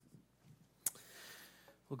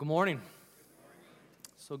Well, good morning.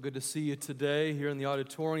 So good to see you today here in the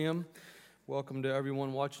auditorium. Welcome to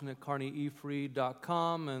everyone watching at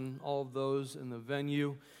CarneyEfree.com and all of those in the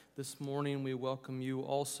venue. This morning we welcome you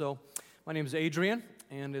also. My name is Adrian,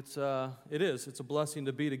 and it's a blessing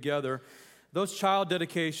to be together. Those child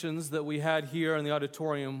dedications that we had here in the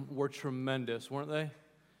auditorium were tremendous, weren't they?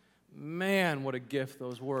 Man, what a gift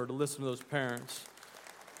those were to listen to those parents.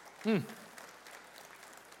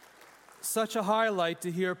 Such a highlight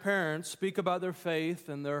to hear parents speak about their faith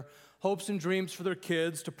and their hopes and dreams for their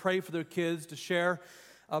kids, to pray for their kids, to share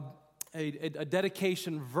a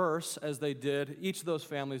dedication verse as they did. Each of those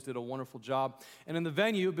families did a wonderful job. And in the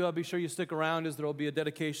venue, be sure you stick around as there will be a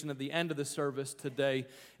dedication at the end of the service today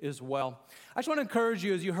as well. I just want to encourage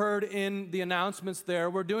you, as you heard in the announcements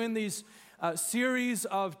there, we're doing these series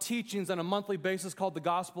of teachings on a monthly basis called The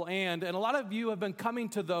Gospel and a lot of you have been coming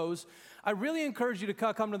to those. I really encourage you to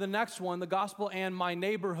come to the next one, The Gospel and My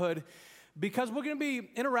Neighborhood, because we're going to be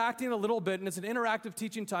interacting a little bit, and it's an interactive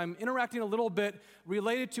teaching time, interacting a little bit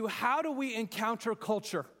related to how do we encounter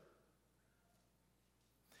culture.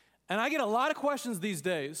 And I get a lot of questions these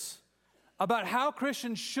days about how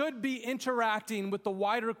Christians should be interacting with the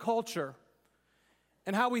wider culture.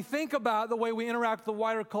 And how we think about the way we interact with the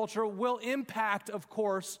wider culture will impact, of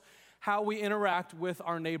course, how we interact with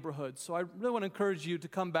our neighborhoods. So I really want to encourage you to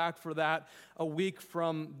come back for that a week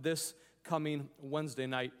from this coming Wednesday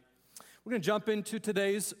night. We're going to jump into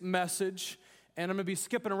today's message, and I'm going to be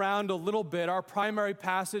skipping around a little bit. Our primary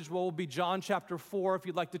passage will be John chapter 4, if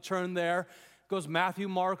you'd like to turn there. It goes Matthew,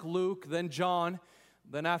 Mark, Luke, then John.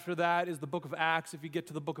 Then after that is the book of Acts. If you get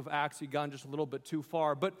to the book of Acts, you've gone just a little bit too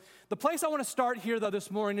far. But the place I want to start here, though, this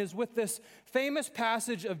morning is with this famous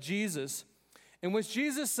passage of Jesus, in which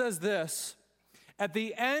Jesus says this, at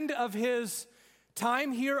the end of his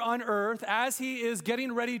time here on earth, as he is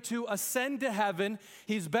getting ready to ascend to heaven,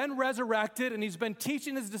 he's been resurrected, and he's been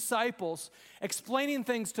teaching his disciples, explaining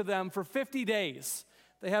things to them for 50 days.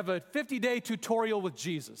 They have a 50-day tutorial with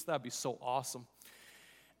Jesus. That'd be so awesome.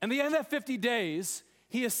 And the end of that 50 days,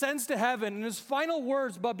 he ascends to heaven, and his final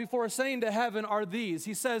words, but before ascending to heaven, are these.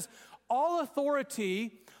 He says, all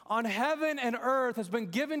authority on heaven and earth has been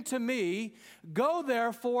given to me. Go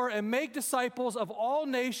therefore and make disciples of all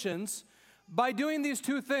nations by doing these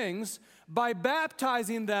two things, by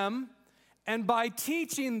baptizing them and by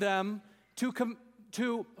teaching them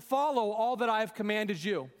to follow all that I have commanded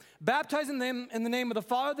you. Baptizing them in the name of the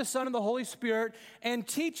Father, the Son, and the Holy Spirit, and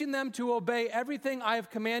teaching them to obey everything I have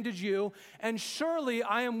commanded you, and surely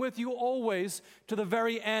I am with you always to the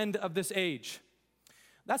very end of this age.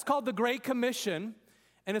 That's called the Great Commission,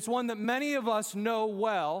 and it's one that many of us know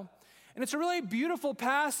well. And it's a really beautiful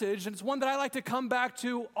passage, and it's one that I like to come back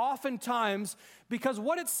to oftentimes, because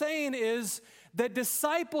what it's saying is that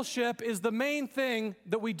discipleship is the main thing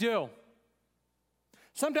that we do.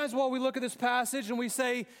 Sometimes while we look at this passage and we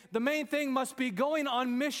say the main thing must be going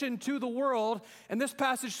on mission to the world, and this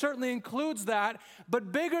passage certainly includes that,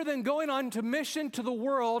 but bigger than going on to mission to the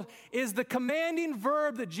world is the commanding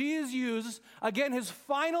verb that Jesus uses, again, his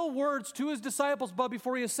final words to his disciples, but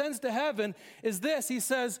before he ascends to heaven, is this. He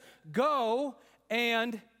says, go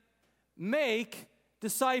and make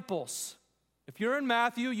disciples. If you're in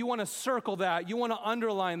Matthew, you want to circle that. You want to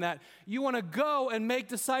underline that. You want to go and make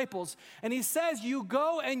disciples. And he says you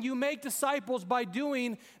go and you make disciples by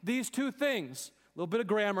doing these two things. A little bit of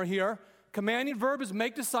grammar here. Commanding verb is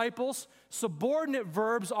make disciples. Subordinate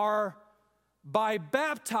verbs are by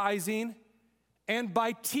baptizing and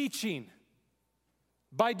by teaching.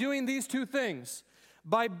 By doing these two things.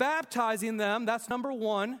 By baptizing them, that's number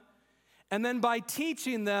one. And then by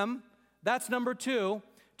teaching them, that's number two,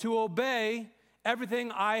 to obey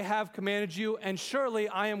everything I have commanded you, and surely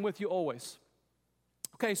I am with you always.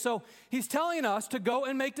 Okay, so he's telling us to go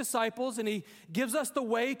and make disciples, and he gives us the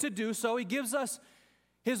way to do so. He gives us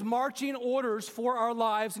his marching orders for our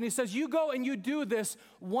lives, and he says, you go and you do this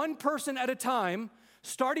one person at a time,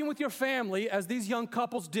 starting with your family, as these young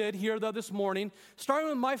couples did here this morning, starting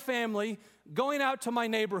with my family, going out to my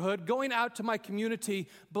neighborhood, going out to my community.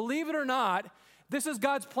 Believe it or not, this is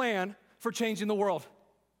God's plan for changing the world.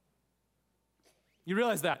 You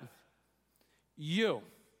realize that? You,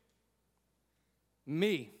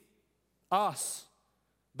 me, us,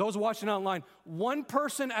 those watching online, one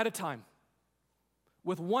person at a time,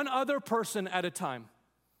 with one other person at a time,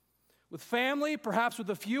 with family, perhaps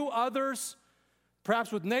with a few others,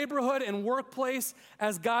 perhaps with neighborhood and workplace,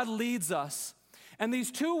 as God leads us. And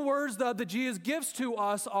these two words that Jesus gives to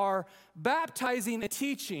us are baptizing and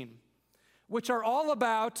teaching, which are all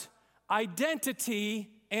about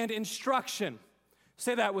identity and instruction.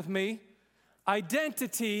 Say that with me.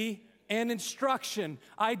 Identity and instruction.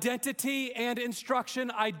 Identity and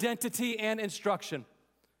instruction, identity and instruction.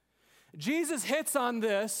 Jesus hits on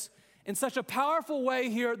this in such a powerful way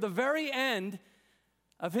here at the very end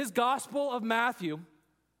of his Gospel of Matthew,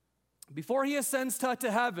 before he ascends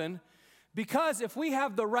to heaven, because if we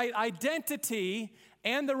have the right identity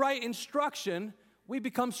and the right instruction, we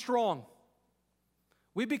become strong.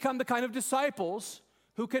 We become the kind of disciples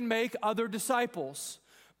who can make other disciples.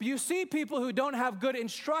 But you see people who don't have good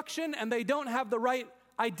instruction and they don't have the right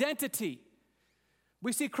identity.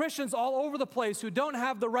 We see Christians all over the place who don't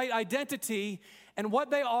have the right identity, and what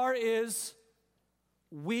they are is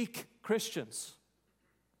weak Christians.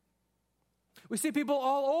 We see people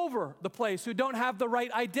all over the place who don't have the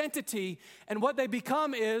right identity, and what they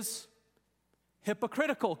become is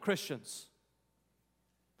hypocritical Christians.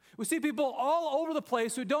 We see people all over the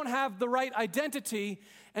place who don't have the right identity,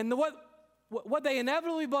 and what they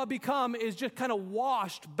inevitably become is just kind of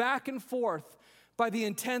washed back and forth by the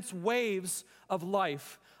intense waves of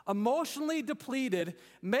life. Emotionally depleted,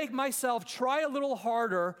 make myself try a little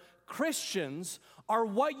harder Christians are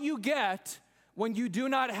what you get when you do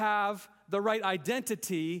not have the right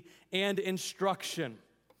identity and instruction.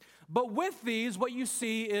 But with these, what you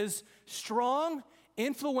see is strong,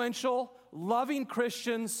 influential, loving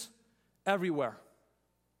Christians everywhere.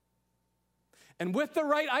 And with the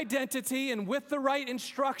right identity and with the right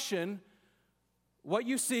instruction, what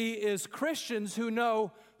you see is Christians who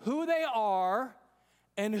know who they are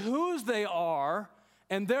and whose they are,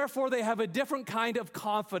 and therefore they have a different kind of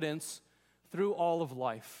confidence through all of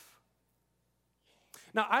life.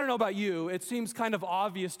 Now, I don't know about you, it seems kind of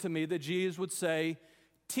obvious to me that Jesus would say,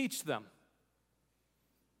 teach them.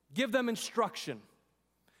 Give them instruction.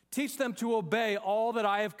 Teach them to obey all that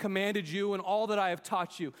I have commanded you and all that I have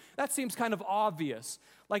taught you. That seems kind of obvious.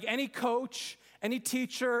 Like any coach, any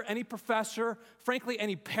teacher, any professor, frankly,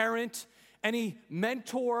 any parent, any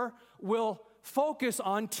mentor will focus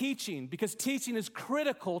on teaching, because teaching is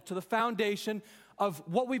critical to the foundation of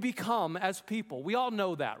what we become as people. We all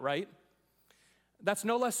know that, right? That's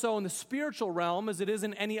no less so in the spiritual realm as it is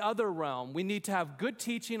in any other realm. We need to have good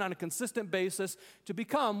teaching on a consistent basis to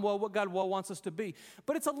become, what God wants us to be.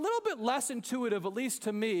 But it's a little bit less intuitive, at least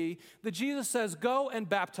to me, that Jesus says, go and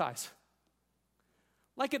baptize.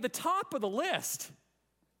 Like at the top of the list.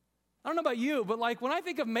 I don't know about you, but like when I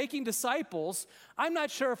think of making disciples, I'm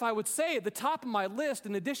not sure if I would say at the top of my list,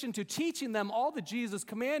 in addition to teaching them all that Jesus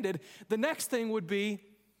commanded, the next thing would be,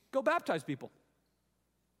 go baptize people.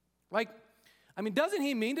 Doesn't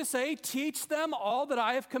he mean to say, teach them all that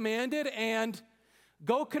I have commanded and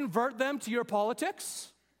go convert them to your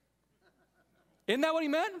politics? Isn't that what he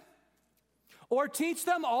meant? Or teach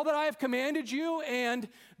them all that I have commanded you and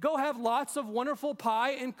go have lots of wonderful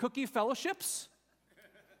pie and cookie fellowships?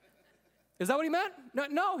 Is that what he meant?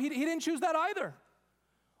 No, he didn't choose that either.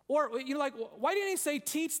 Or, why didn't he say,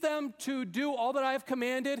 teach them to do all that I have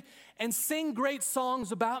commanded and sing great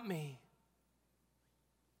songs about me?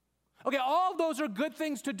 Okay, all of those are good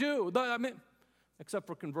things to do, except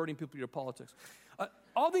for converting people to your politics.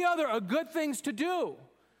 All the other are good things to do.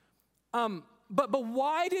 But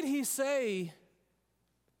why did he say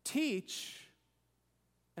teach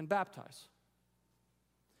and baptize?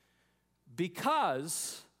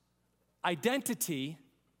 Because identity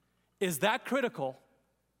is that critical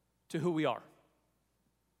to who we are.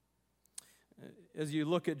 As you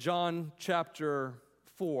look at John chapter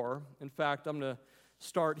 4, in fact, I'm going to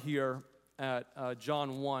start here at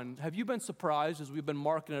John 1. Have you been surprised as we've been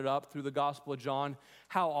marking it up through the Gospel of John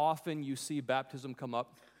how often you see baptism come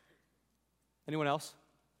up? Anyone else?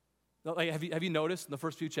 Have you noticed in the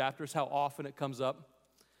first few chapters how often it comes up?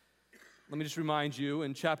 Let me just remind you,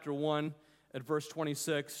 in chapter 1 at verse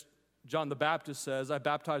 26, John the Baptist says, I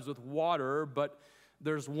baptize with water, but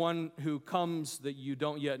there's one who comes that you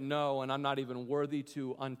don't yet know, and I'm not even worthy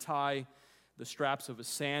to untie the straps of his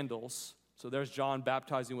sandals. So there's John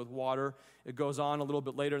baptizing with water. It goes on a little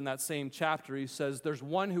bit later in that same chapter. He says, there's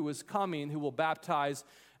one who is coming who will baptize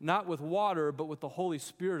not with water, but with the Holy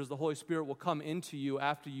Spirit, as the Holy Spirit will come into you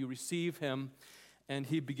after you receive him. And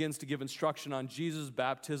he begins to give instruction on Jesus'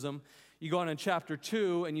 baptism. You go on in chapter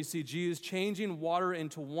 2, and you see Jesus changing water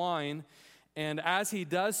into wine. And as he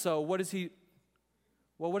does so, what does he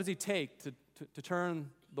take to turn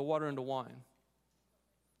the water into wine?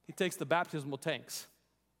 He takes the baptismal tanks.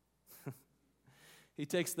 He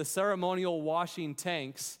takes the ceremonial washing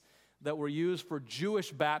tanks that were used for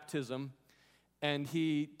Jewish baptism, and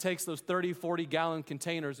he takes those 30, 40-gallon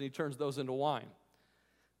containers and he turns those into wine.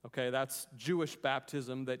 Okay, that's Jewish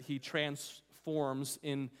baptism that he transforms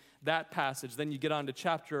in that passage. Then you get on to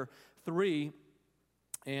chapter 3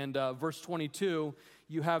 and verse 22.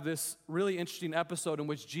 you have this really interesting episode in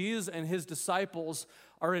which Jesus and his disciples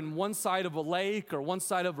are in one side of a lake or one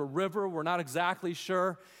side of a river. We're not exactly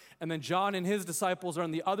sure. And then John and his disciples are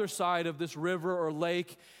on the other side of this river or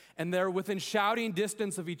lake, and they're within shouting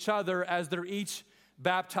distance of each other as they're each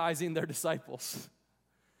baptizing their disciples.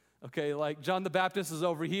 Okay, like John the Baptist is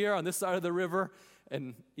over here on this side of the river,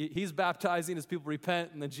 and he's baptizing as people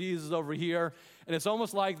repent, and then Jesus is over here. And it's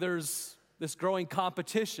almost like there's this growing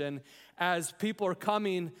competition as people are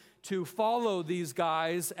coming to follow these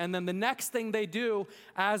guys, and then the next thing they do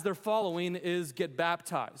as they're following is get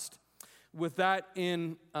baptized. With that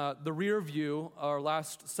in the rear view, our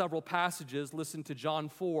last several passages, listen to John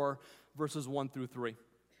 4, verses 1 through 3.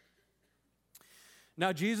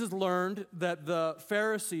 Now Jesus learned that the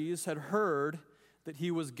Pharisees had heard that he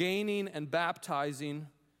was gaining and baptizing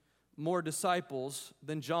more disciples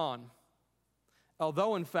than John,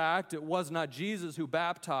 although in fact it was not Jesus who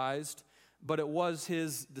baptized, but it was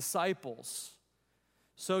his disciples.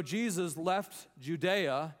 So Jesus left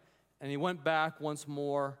Judea and he went back once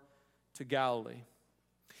more to Galilee.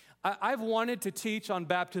 I've wanted to teach on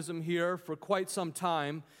baptism here for quite some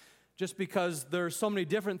time, just because there's so many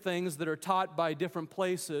different things that are taught by different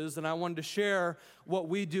places, and I wanted to share what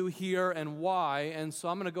we do here and why. And so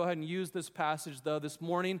I'm going to go ahead and use this passage, though, this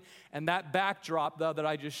morning, and that backdrop, though, that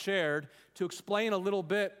I just shared, to explain a little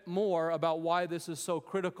bit more about why this is so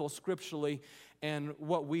critical scripturally and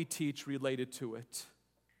what we teach related to it.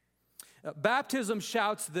 Baptism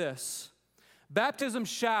shouts this. Baptism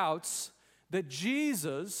shouts that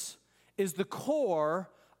Jesus is the core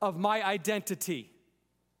of my identity.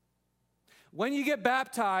 When you get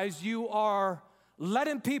baptized, you are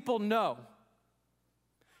letting people know.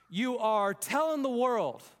 You are telling the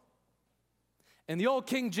world. In the old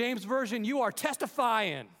King James Version, you are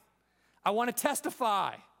testifying. I want to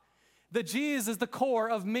testify that Jesus is the core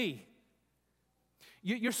of me.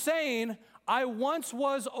 You're saying, I once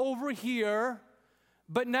was over here,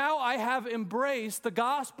 but now I have embraced the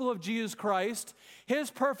gospel of Jesus Christ,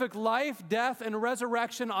 his perfect life, death, and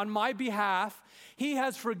resurrection on my behalf. He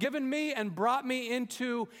has forgiven me and brought me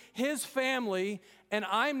into his family, and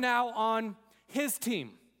I'm now on his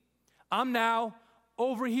team. I'm now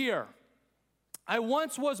over here. I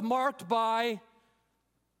once was marked by,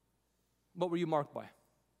 what were you marked by?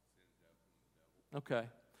 Okay.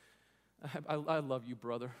 I love you,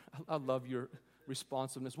 brother. I love your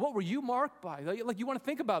responsiveness. What were you marked by? Like, you want to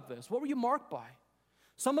think about this. What were you marked by?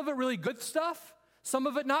 Some of it really good stuff, some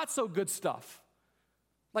of it not so good stuff.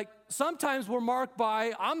 Like, sometimes we're marked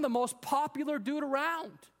by, I'm the most popular dude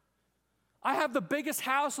around. I have the biggest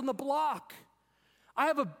house on the block. I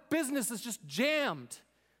have a business that's just jammed,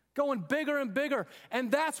 going bigger and bigger,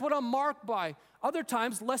 and that's what I'm marked by. Other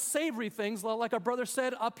times, less savory things, like our brother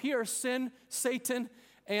said up here, sin, Satan,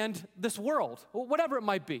 and this world, whatever it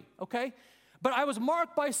might be, okay? But I was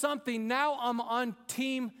marked by something. Now I'm on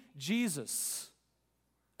Team Jesus.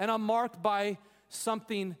 And I'm marked by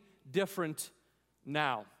something different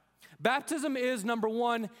now. Baptism is, number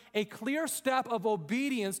one, a clear step of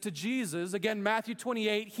obedience to Jesus. Again, Matthew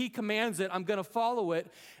 28, he commands it. I'm going to follow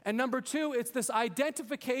it. And number two, it's this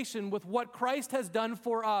identification with what Christ has done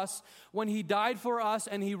for us when he died for us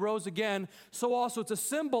and he rose again. So also it's a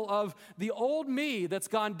symbol of the old me that's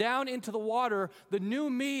gone down into the water. The new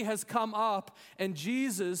me has come up, and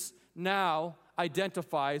Jesus now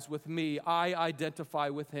identifies with me. I identify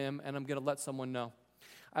with him, and I'm going to let someone know.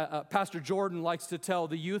 Pastor Jordan likes to tell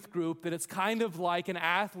the youth group that it's kind of like an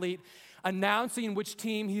athlete announcing which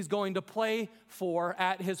team he's going to play for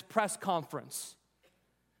at his press conference.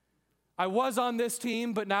 I was on this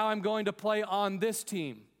team, but now I'm going to play on this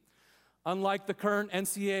team. Unlike the current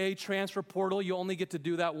NCAA transfer portal, you only get to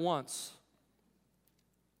do that once.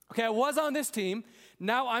 Okay, I was on this team.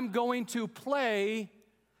 Now I'm going to play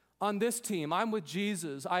on this team. I'm with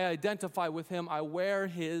Jesus. I identify with him. I wear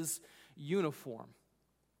his uniform.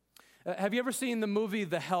 Have you ever seen the movie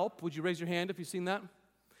The Help? Would you raise your hand if you've seen that?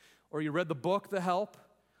 Or you read the book The Help?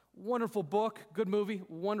 Wonderful book, good movie,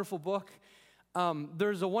 wonderful book.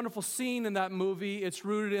 There's a wonderful scene in that movie. It's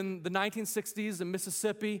rooted in the 1960s in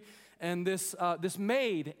Mississippi, and this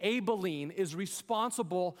maid, Abilene, is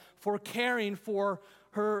responsible for caring for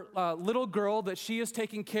her little girl that she is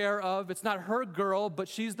taking care of. It's not her girl, but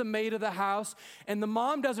she's the maid of the house, and the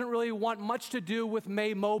mom doesn't really want much to do with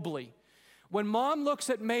May Mobley. When mom looks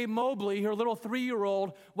at May Mobley, her little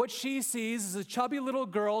 3-year-old, what she sees is a chubby little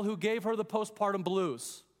girl who gave her the postpartum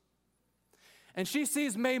blues. And she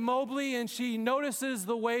sees May Mobley, and she notices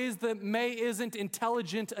the ways that May isn't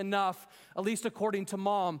intelligent enough, at least according to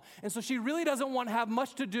mom. And so she really doesn't want to have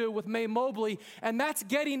much to do with May Mobley, and that's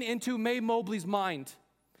getting into May Mobley's mind.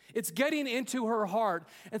 It's getting into her heart.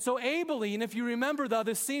 And so Aibileen, if you remember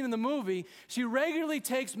this scene in the movie, she regularly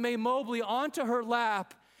takes Mae Mobley onto her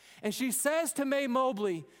lap, and she says to Mae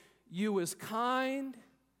Mobley, "You is kind,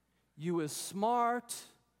 you is smart,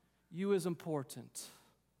 you is important."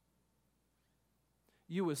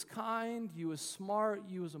 You is kind, you is smart,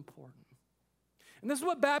 you is important. And this is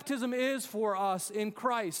what baptism is for us in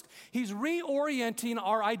Christ. He's reorienting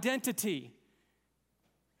our identity.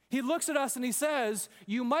 He looks at us and he says,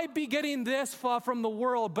 you might be getting this from the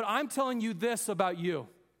world, but I'm telling you this about you.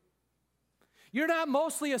 You're not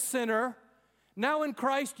mostly a sinner. Now in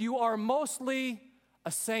Christ, you are mostly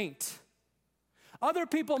a saint. Other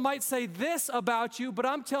people might say this about you, but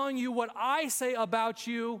I'm telling you what I say about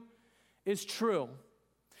you is true.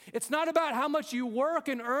 It's not about how much you work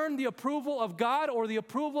and earn the approval of God or the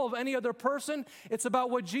approval of any other person. It's about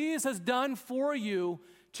what Jesus has done for you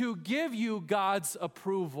to give you God's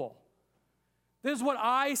approval. This is what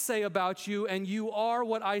I say about you, and you are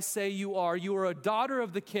what I say you are. You are a daughter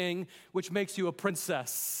of the King, which makes you a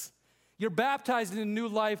princess. You're baptized into new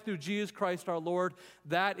life through Jesus Christ our Lord.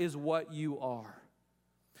 That is what you are.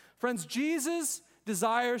 Friends, Jesus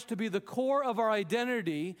desires to be the core of our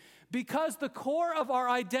identity because the core of our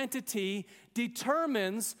identity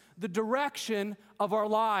determines the direction of our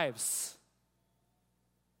lives.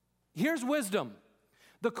 Here's wisdom.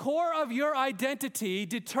 The core of your identity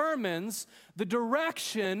determines the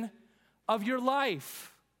direction of your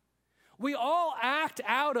life. We all act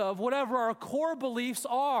out of whatever our core beliefs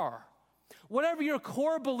are. Whatever your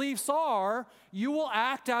core beliefs are, you will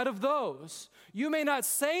act out of those. You may not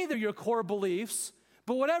say they're your core beliefs,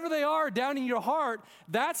 but whatever they are down in your heart,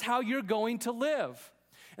 that's how you're going to live.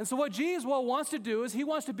 And so what Jesus wants to do is he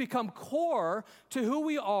wants to become core to who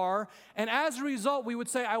we are, and as a result, we would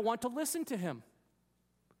say, I want to listen to him.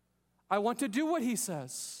 I want to do what he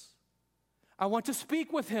says. I want to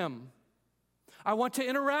speak with him. I want to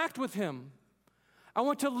interact with him. I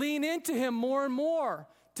want to lean into him more and more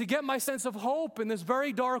to get my sense of hope in this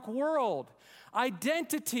very dark world.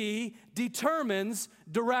 Identity determines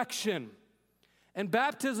direction. And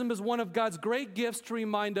baptism is one of God's great gifts to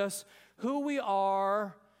remind us who we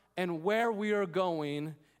are and where we are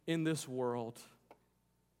going in this world.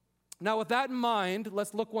 Now, with that in mind,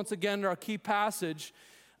 let's look once again at our key passage,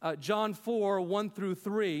 John 4, 1 through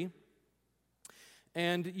 3.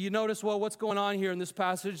 And you notice, what's going on here in this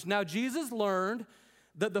passage? Now, Jesus learned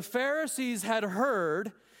that the Pharisees had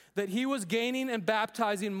heard that he was gaining and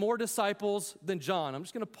baptizing more disciples than John. I'm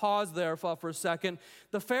just going to pause there for a second.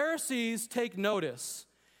 The Pharisees take notice.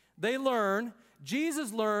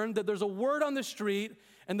 Jesus learned that there's a word on the street,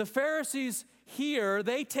 and the Pharisees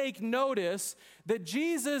they take notice that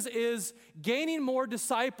Jesus is gaining more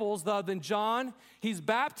disciples than John. He's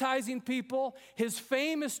baptizing people. His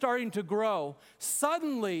fame is starting to grow.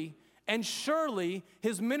 Suddenly and surely,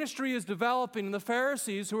 his ministry is developing, and the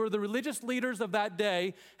Pharisees, who are the religious leaders of that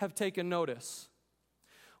day, have taken notice.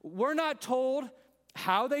 We're not told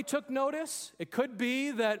how they took notice. It could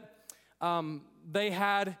be that they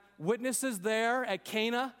had witnesses there at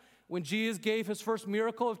Cana when Jesus gave his first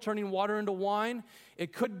miracle of turning water into wine.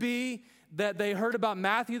 It could be that they heard about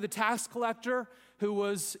Matthew, the tax collector, who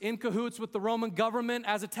was in cahoots with the Roman government.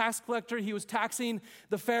 As a tax collector, he was taxing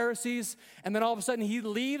the Pharisees, and then all of a sudden he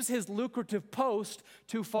leaves his lucrative post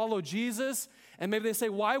to follow Jesus. And maybe they say,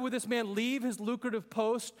 why would this man leave his lucrative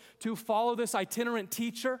post to follow this itinerant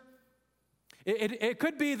teacher? It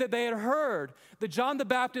could be that they had heard that John the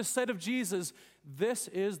Baptist said of Jesus, "This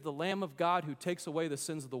is the Lamb of God who takes away the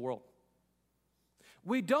sins of the world."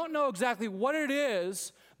 We don't know exactly what it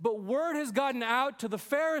is, but word has gotten out to the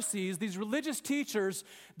Pharisees, these religious teachers,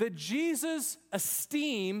 that Jesus'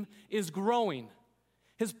 esteem is growing.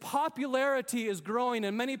 His popularity is growing,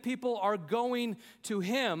 and many people are going to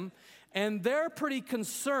him, and they're pretty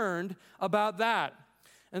concerned about that.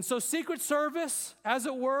 And so Secret Service, as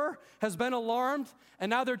it were, has been alarmed, and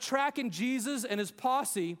now they're tracking Jesus and his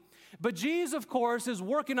posse. But Jesus, of course, is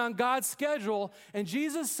working on God's schedule, and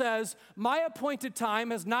Jesus says, my appointed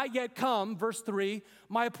time has not yet come, verse 3,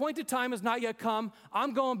 my appointed time has not yet come,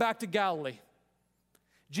 I'm going back to Galilee.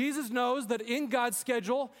 Jesus knows that in God's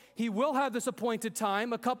schedule, he will have this appointed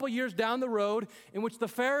time a couple years down the road in which the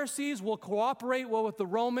Pharisees will cooperate well with the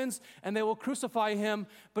Romans and they will crucify him.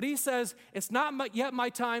 But he says, it's not yet my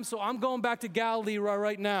time, so I'm going back to Galilee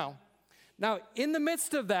right now. Now, in the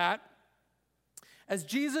midst of that, as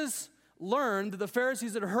Jesus learned that the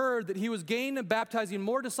Pharisees had heard that he was gaining and baptizing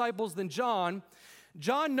more disciples than John,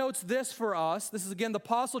 John notes this for us. This is again the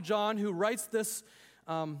Apostle John who writes this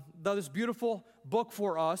beautiful book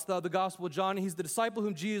for us, the Gospel of John. He's the disciple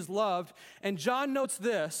whom Jesus loved. And John notes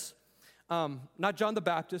this. not John the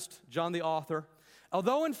Baptist, John the author.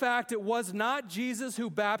 Although, in fact, it was not Jesus who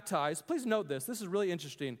baptized. Please note this. This is really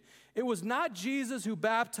interesting. It was not Jesus who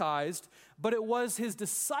baptized, but it was his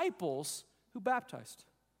disciples who baptized.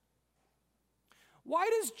 Why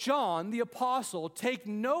does John the apostle take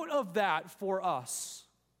note of that for us?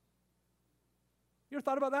 You ever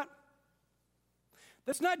thought about that?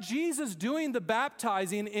 That's not Jesus doing the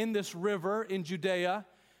baptizing in this river in Judea,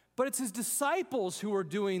 but it's his disciples who are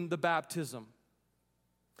doing the baptism.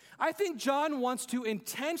 I think John wants to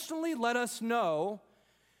intentionally let us know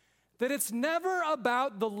that it's never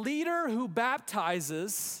about the leader who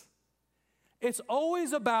baptizes, it's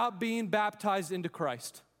always about being baptized into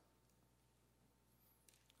Christ.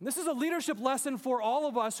 And this is a leadership lesson for all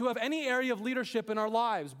of us who have any area of leadership in our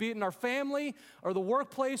lives, be it in our family or the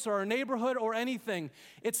workplace or our neighborhood or anything.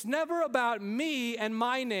 It's never about me and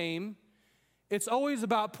my name. It's always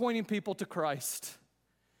about pointing people to Christ.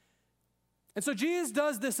 And so Jesus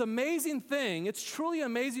does this amazing thing. It's truly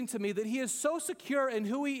amazing to me that he is so secure in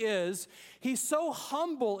who he is. He's so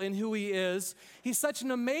humble in who he is. He's such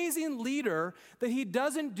an amazing leader that he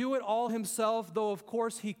doesn't do it all himself, though of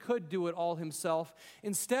course he could do it all himself.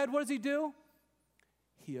 Instead, what does he do?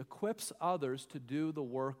 He equips others to do the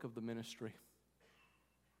work of the ministry.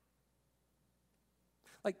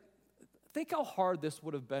 Like, think how hard this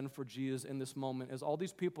would have been for Jesus in this moment as all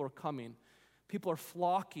these people are coming. People are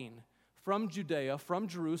flocking from Judea, from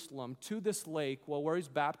Jerusalem, to this lake where he's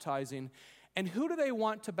baptizing. And who do they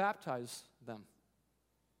want to baptize them?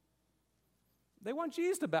 They want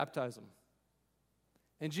Jesus to baptize them.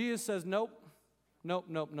 And Jesus says, nope.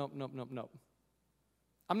 I'm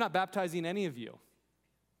not baptizing any of you.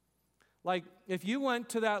 Like, if you went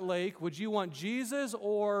to that lake, would you want Jesus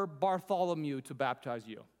or Bartholomew to baptize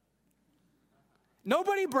you?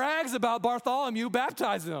 Nobody brags about Bartholomew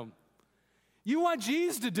baptizing them. You want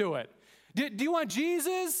Jesus to do it. Do you want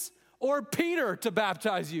Jesus or Peter to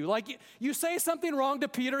baptize you? Like, you say something wrong to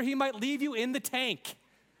Peter, he might leave you in the tank.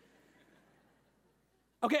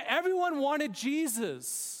 Okay, everyone wanted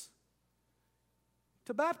Jesus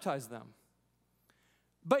to baptize them.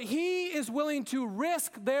 But he is willing to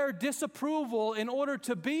risk their disapproval in order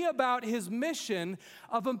to be about his mission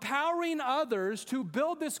of empowering others to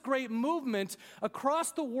build this great movement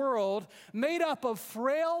across the world made up of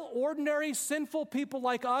frail, ordinary, sinful people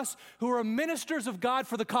like us who are ministers of God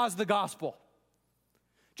for the cause of the gospel.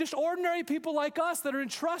 Just ordinary people like us that are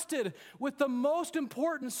entrusted with the most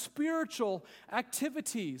important spiritual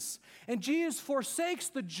activities. And Jesus forsakes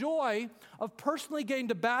the joy of personally getting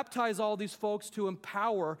to baptize all these folks to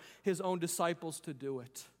empower his own disciples to do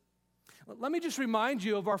it. Let me just remind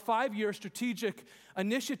you of our 5-year strategic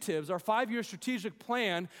initiatives, our 5-year strategic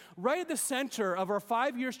plan. Right at the center of our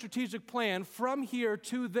 5-year strategic plan, from here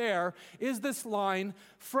to there, is this line,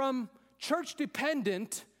 from church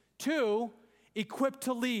dependent to equipped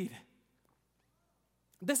to lead.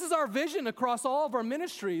 This is our vision across all of our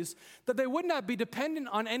ministries, that they would not be dependent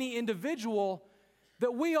on any individual,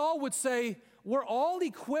 that we all would say, we're all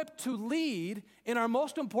equipped to lead in our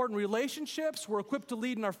most important relationships. We're equipped to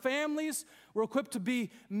lead in our families. We're equipped to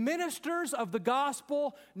be ministers of the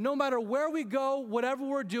gospel no matter where we go, whatever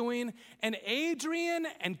we're doing. And Adrian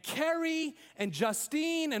and Kerry and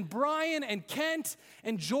Justine and Brian and Kent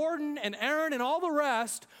and Jordan and Aaron and all the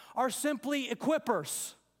rest are simply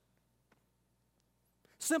equippers,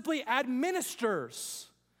 simply administrators,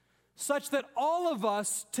 such that all of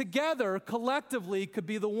us together collectively could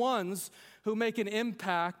be the ones who make an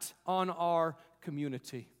impact on our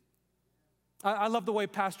community. I love the way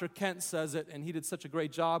Pastor Kent says it, and he did such a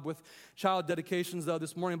great job with child dedications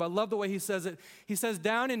this morning, but I love the way he says it. He says,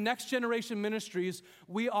 down in Next Generation Ministries,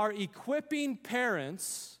 we are equipping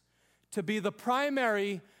parents to be the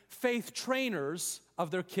primary faith trainers of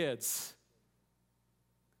their kids.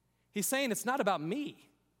 He's saying it's not about me.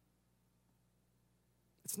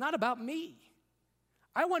 It's not about me.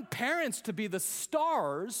 I want parents to be the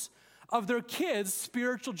stars of their kids'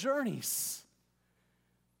 spiritual journeys.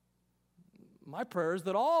 My prayer is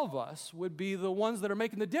that all of us would be the ones that are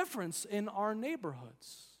making the difference in our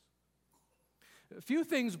neighborhoods. A few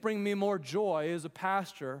things bring me more joy as a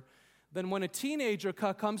pastor than when a teenager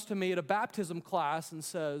comes to me at a baptism class and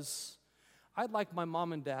says, I'd like my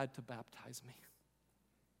mom and dad to baptize me.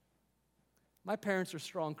 My parents are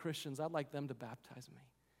strong Christians. I'd like them to baptize me.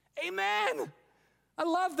 Amen. I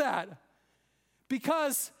love that.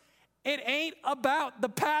 Because it ain't about the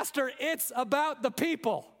pastor, it's about the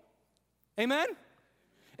people. Amen?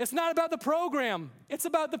 It's not about the program, it's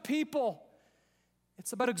about the people.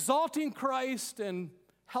 It's about exalting Christ and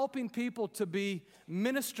helping people to be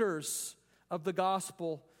ministers of the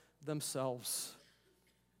gospel themselves.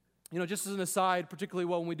 Just as an aside, particularly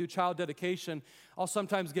when we do child dedication, I'll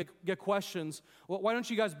sometimes get questions, well, why don't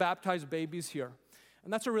you guys baptize babies here?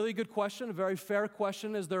 And that's a really good question, a very fair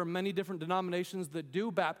question, as there are many different denominations that do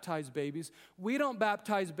baptize babies. We don't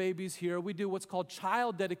baptize babies here. We do what's called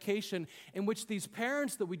child dedication, in which these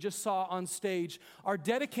parents that we just saw on stage are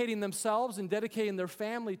dedicating themselves and dedicating their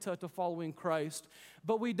family to following Christ.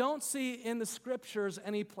 But we don't see in the scriptures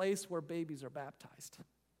any place where babies are baptized.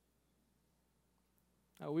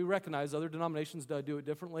 Now, we recognize other denominations do it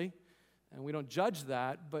differently, and we don't judge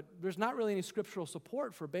that, but there's not really any scriptural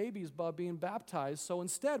support for babies being baptized. So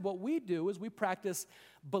instead, what we do is we practice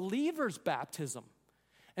believers' baptism.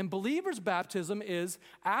 And believers' baptism is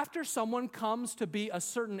after someone comes to be a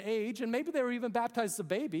certain age, and maybe they were even baptized as a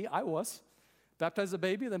baby. I was. Baptized as a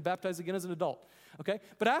baby, then baptized again as an adult. Okay?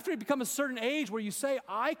 But after you become a certain age where you say,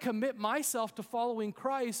 I commit myself to following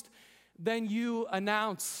Christ, then you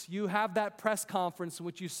announce, you have that press conference in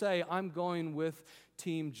which you say, I'm going with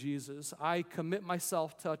Team Jesus. I commit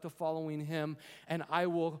myself to following him, and I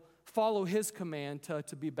will follow his command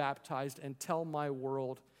to be baptized and tell my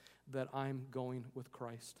world that I'm going with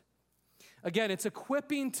Christ. Again, it's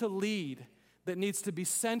equipping to lead that needs to be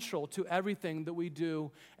central to everything that we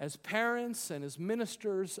do as parents and as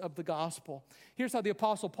ministers of the gospel. Here's how the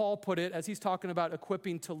Apostle Paul put it as he's talking about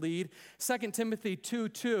equipping to lead. 2 Timothy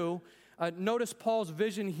 2:2. Notice Paul's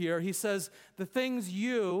vision here. He says, the things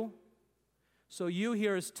you, so you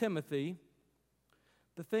here is Timothy,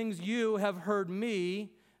 the things you have heard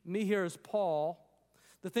me here is Paul,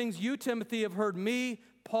 the things you, Timothy, have heard me,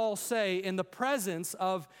 Paul, say in the presence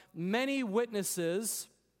of many witnesses,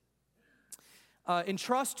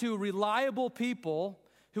 entrust to reliable people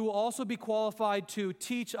who will also be qualified to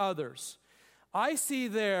teach others. I see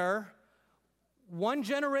there one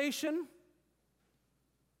generation,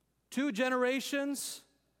 2 generations,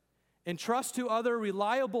 entrust to other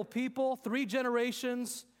reliable people, 3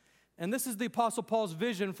 generations, and this is the Apostle Paul's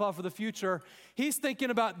vision for the future. He's thinking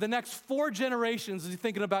about the next 4 generations as he's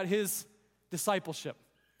thinking about his discipleship.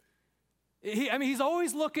 He's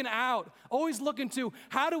always looking out, always looking to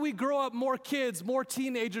how do we grow up more kids, more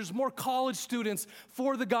teenagers, more college students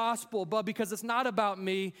for the gospel, but because it's not about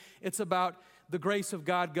me, it's about the grace of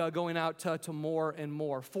God going out to more and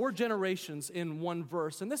more. 4 generations in one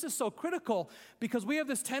verse. And this is so critical because we have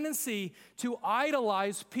this tendency to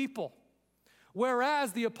idolize people.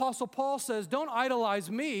 Whereas the Apostle Paul says, don't idolize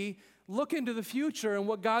me, look into the future and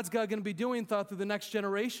what God's going to be doing through the next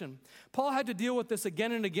generation. Paul had to deal with this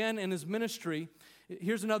again and again in his ministry.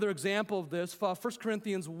 Here's another example of this. 1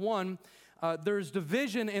 Corinthians 1, there's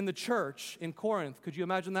division in the church in Corinth. Could you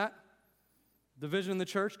imagine that? Division in the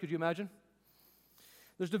church, could you imagine?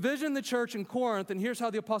 There's division in the church in Corinth, and here's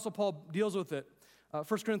how the Apostle Paul deals with it. 1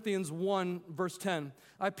 Corinthians 1, verse 10.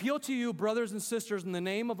 I appeal to you, brothers and sisters, in the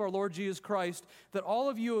name of our Lord Jesus Christ, that all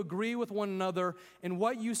of you agree with one another in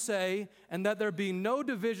what you say, and that there be no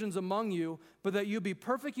divisions among you, but that you be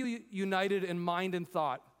perfectly united in mind and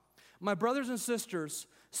thought. My brothers and sisters,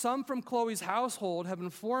 some from Chloe's household have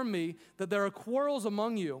informed me that there are quarrels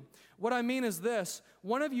among you. What I mean is this.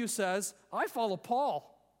 One of you says, I follow Paul.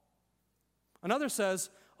 Another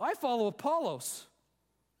says, I follow Apollos.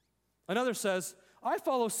 Another says, I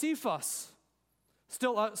follow Cephas.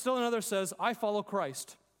 Still another says, I follow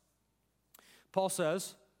Christ. Paul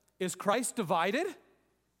says, is Christ divided?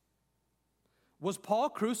 Was Paul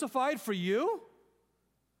crucified for you?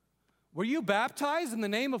 Were you baptized in the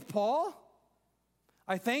name of Paul?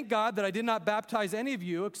 I thank God that I did not baptize any of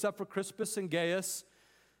you except for Crispus and Gaius,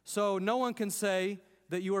 so no one can say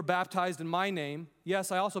that you were baptized in my name.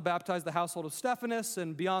 Yes, I also baptized the household of Stephanas,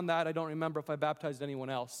 and beyond that, I don't remember if I baptized anyone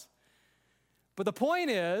else. But the point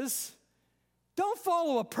is, don't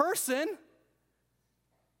follow a person.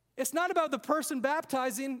 It's not about the person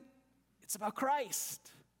baptizing, it's about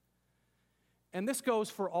Christ. And this goes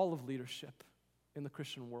for all of leadership in the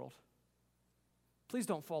Christian world. Please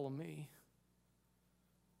don't follow me.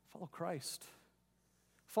 Follow Christ.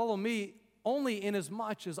 Follow me only in as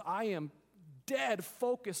much as I am dead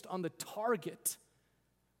focused on the target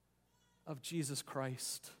of Jesus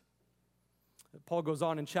Christ. Paul goes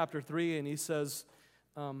on in chapter 3 and he says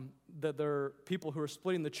that there are people who are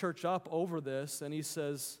splitting the church up over this, and he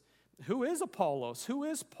says, who is Apollos? Who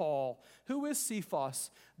is Paul? Who is Cephas?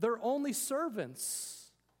 They're only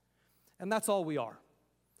servants. And that's all we are.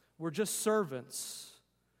 We're just servants.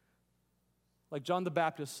 Like John the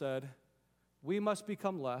Baptist said, we must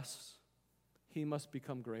become less, he must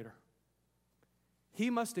become greater. He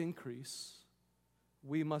must increase,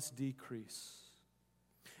 we must decrease.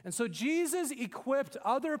 And so Jesus equipped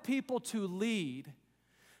other people to lead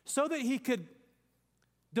so that he could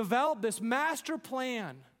develop this master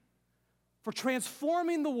plan for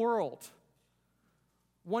transforming the world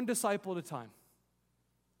one disciple at a time.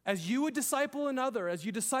 As you would disciple another, as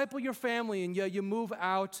you disciple your family and you move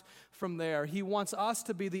out from there, he wants us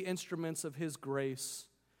to be the instruments of his grace.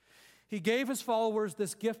 He gave his followers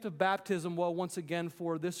this gift of baptism, well, once again,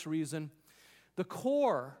 for this reason. The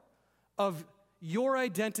core of your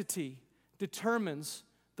identity determines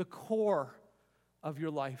the core of your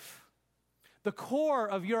life. The core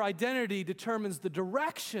of your identity determines the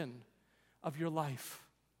direction of your life.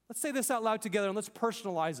 Let's say this out loud together and let's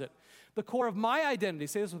personalize it. The core of my identity,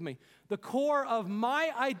 say this with me. The core of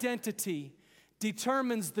my identity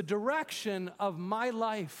determines the direction of my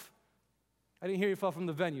life. I didn't hear you fall from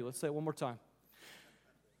the venue. Let's say it one more time.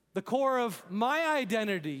 The core of my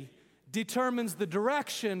identity determines the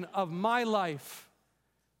direction of my life.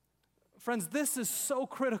 Friends, this is so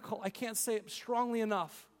critical. I can't say it strongly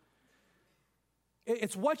enough.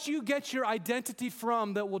 It's what you get your identity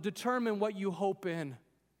from that will determine what you hope in.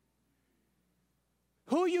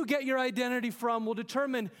 Who you get your identity from will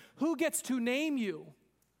determine who gets to name you,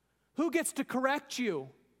 who gets to correct you,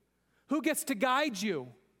 who gets to guide you.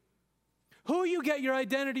 Who you get your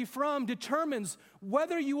identity from determines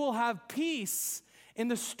whether you will have peace in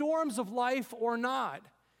the storms of life or not.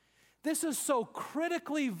 This is so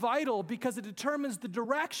critically vital because it determines the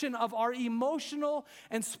direction of our emotional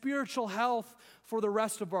and spiritual health for the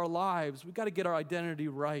rest of our lives. We've got to get our identity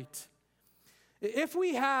right. If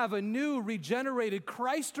we have a new, regenerated,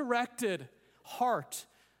 Christ-directed heart,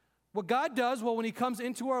 what God does, well, when he comes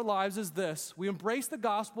into our lives is this. We embrace the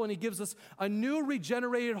gospel and he gives us a new,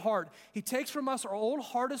 regenerated heart. He takes from us our old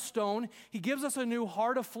heart of stone. He gives us a new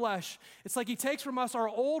heart of flesh. It's like he takes from us our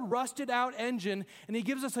old, rusted-out engine and he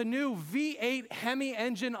gives us a new V8 Hemi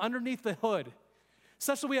engine underneath the hood,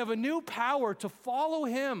 such that we have a new power to follow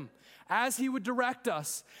him as he would direct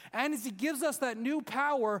us. And as he gives us that new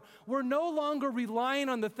power, we're no longer relying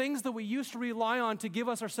on the things that we used to rely on to give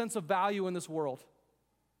us our sense of value in this world.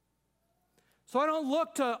 So I don't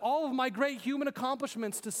look to all of my great human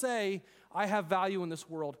accomplishments to say I have value in this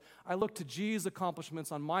world. I look to Jesus' accomplishments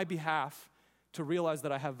on my behalf to realize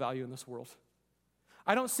that I have value in this world.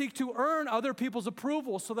 I don't seek to earn other people's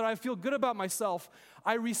approval so that I feel good about myself.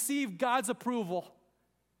 I receive God's approval,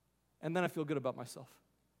 and then I feel good about myself.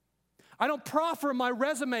 I don't proffer my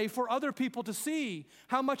resume for other people to see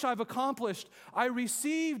how much I've accomplished. I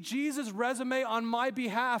receive Jesus' resume on my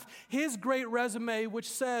behalf, his great resume, which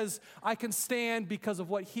says I can stand because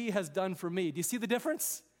of what he has done for me. Do you see the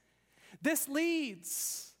difference? This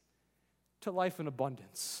leads to life in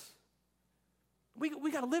abundance. We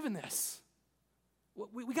got to live in this.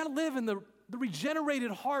 We got to live in the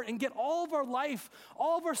regenerated heart and get all of our life,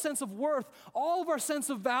 all of our sense of worth, all of our sense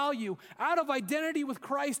of value out of identity with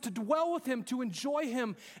Christ, to dwell with him, to enjoy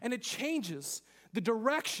him, and it changes the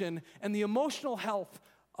direction and the emotional health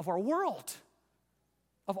of our world,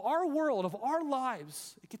 of our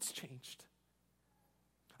lives. It gets changed.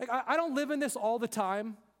 Like, I don't live in this all the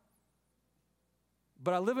time,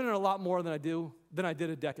 but I live in it a lot more than I did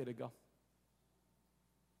a decade ago.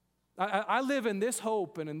 I live in this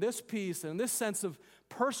hope and in this peace and in this sense of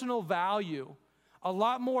personal value a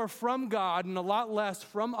lot more from God and a lot less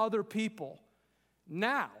from other people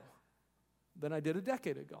now than I did a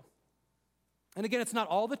decade ago. And again, it's not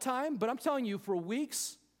all the time, but I'm telling you, for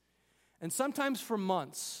weeks and sometimes for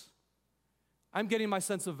months, I'm getting my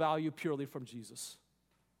sense of value purely from Jesus.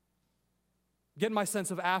 Getting my sense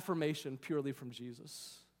of affirmation purely from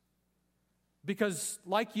Jesus. Because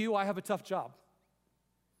like you, I have a tough job.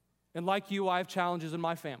 And like you, I have challenges in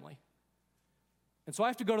my family. And so I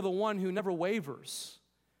have to go to the one who never wavers,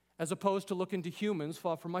 as opposed to looking to humans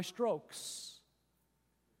for my strokes.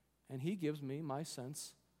 And he gives me my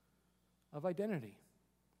sense of identity.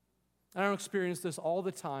 I don't experience this all the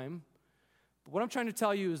time, but what I'm trying to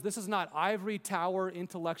tell you is this is not ivory tower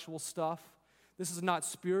intellectual stuff. This is not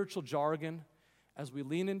spiritual jargon. As we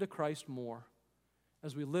lean into Christ more,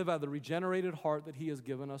 as we live out of the regenerated heart that he has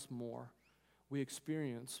given us more, we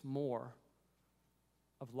experience more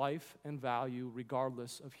of life and value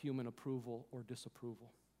regardless of human approval or disapproval.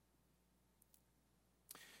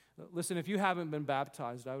 Listen, if you haven't been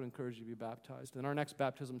baptized, I would encourage you to be baptized. And our next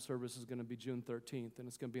baptism service is going to be June 13th, and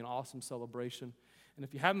it's going to be an awesome celebration. And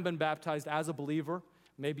if you haven't been baptized as a believer,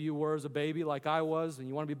 maybe you were as a baby like I was, and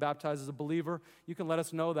you want to be baptized as a believer, you can let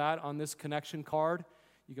us know that on this connection card.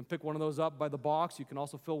 You can pick one of those up by the box. You can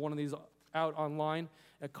also fill one of these out online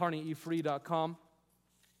at carneyefree.com.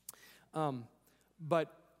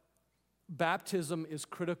 But baptism is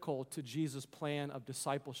critical to Jesus' plan of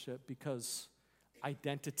discipleship because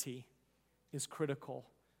identity is critical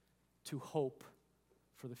to hope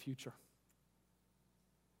for the future.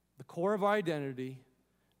 The core of our identity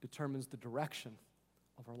determines the direction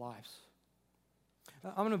of our lives.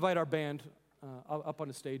 I'm going to invite our band up on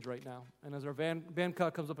the stage right now. And as our band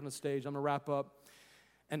comes up on the stage, I'm going to wrap up.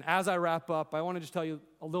 And as I wrap up, I want to just tell you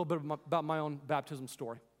a little bit about my own baptism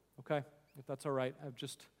story, okay? If that's all right.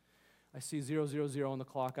 I see 000 on the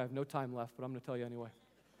clock. I have no time left, but I'm going to tell you anyway.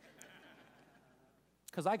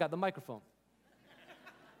 Because I got the microphone.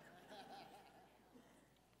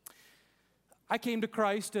 I came to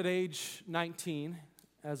Christ at age 19,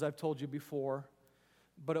 as I've told you before,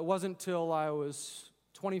 but it wasn't till I was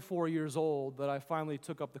 24 years old that I finally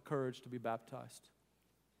took up the courage to be baptized.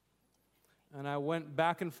 And I went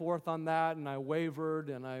back and forth on that, and I wavered,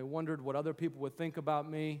 and I wondered what other people would think about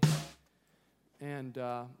me. And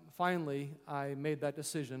finally, I made that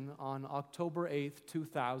decision on October 8th,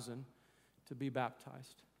 2000, to be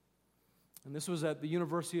baptized. And this was at the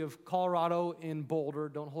University of Colorado in Boulder.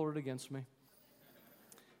 Don't hold it against me.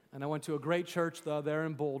 And I went to a great church there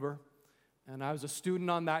in Boulder, and I was a student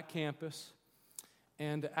on that campus.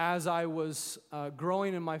 And as I was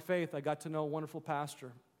growing in my faith, I got to know a wonderful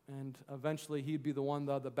pastor, and eventually he'd be the one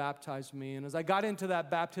that baptized me. And as I got into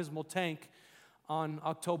that baptismal tank on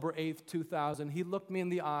October 8th, 2000, he looked me in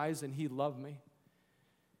the eyes and he loved me.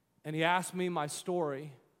 And he asked me my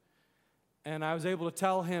story, and I was able to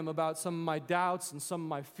tell him about some of my doubts and some of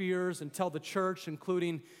my fears, and tell the church,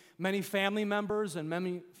 including many family members and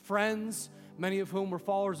many friends, many of whom were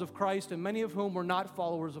followers of Christ and many of whom were not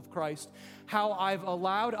followers of Christ, how I've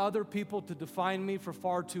allowed other people to define me for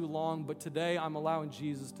far too long, but today I'm allowing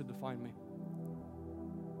Jesus to define me.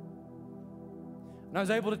 And I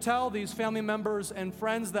was able to tell these family members and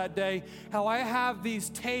friends that day how I have these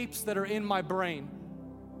tapes that are in my brain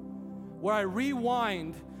where I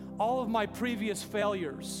rewind all of my previous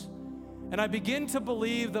failures, and I begin to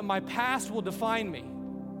believe that my past will define me.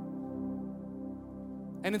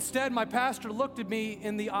 And instead, my pastor looked at me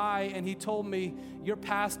in the eye and he told me, your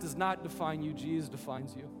past does not define you, Jesus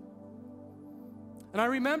defines you. And I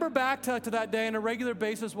remember back to that day on a regular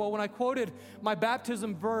basis, when I quoted my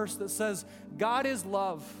baptism verse that says, God is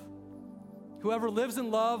love. Whoever lives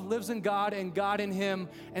in love lives in God and God in him.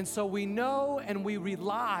 And so we know and we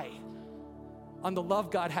rely on the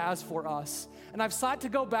love God has for us. And I've sought to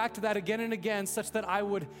go back to that again and again such that I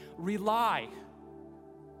would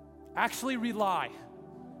actually rely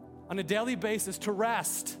on a daily basis to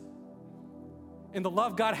rest in the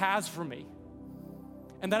love God has for me.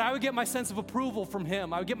 And that I would get my sense of approval from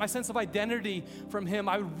him. I would get my sense of identity from him.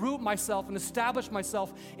 I would root myself and establish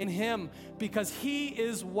myself in him because he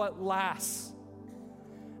is what lasts.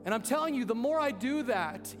 And I'm telling you, the more I do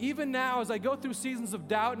that, even now as I go through seasons of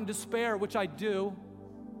doubt and despair, which I do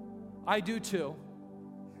too.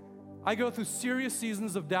 I go through serious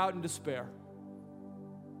seasons of doubt and despair.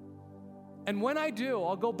 And when I do,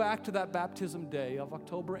 I'll go back to that baptism day of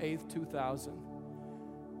October 8th, 2000,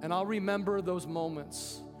 and I'll remember those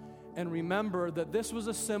moments and remember that this was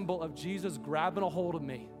a symbol of Jesus grabbing a hold of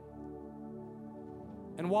me.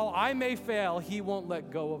 And while I may fail, he won't let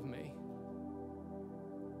go of me.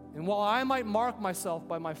 And while I might mark myself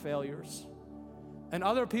by my failures, and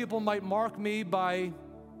other people might mark me by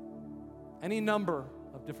any number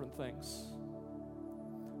of different things,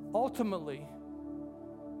 ultimately,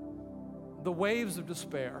 the waves of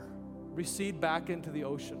despair recede back into the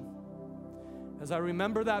ocean as I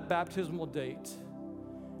remember that baptismal date,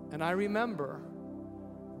 and I remember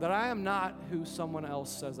that I am not who someone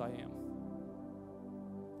else says I am.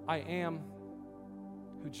 I am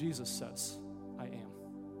who Jesus says I am.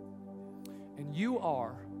 And you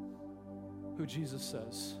are who Jesus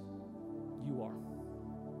says you are.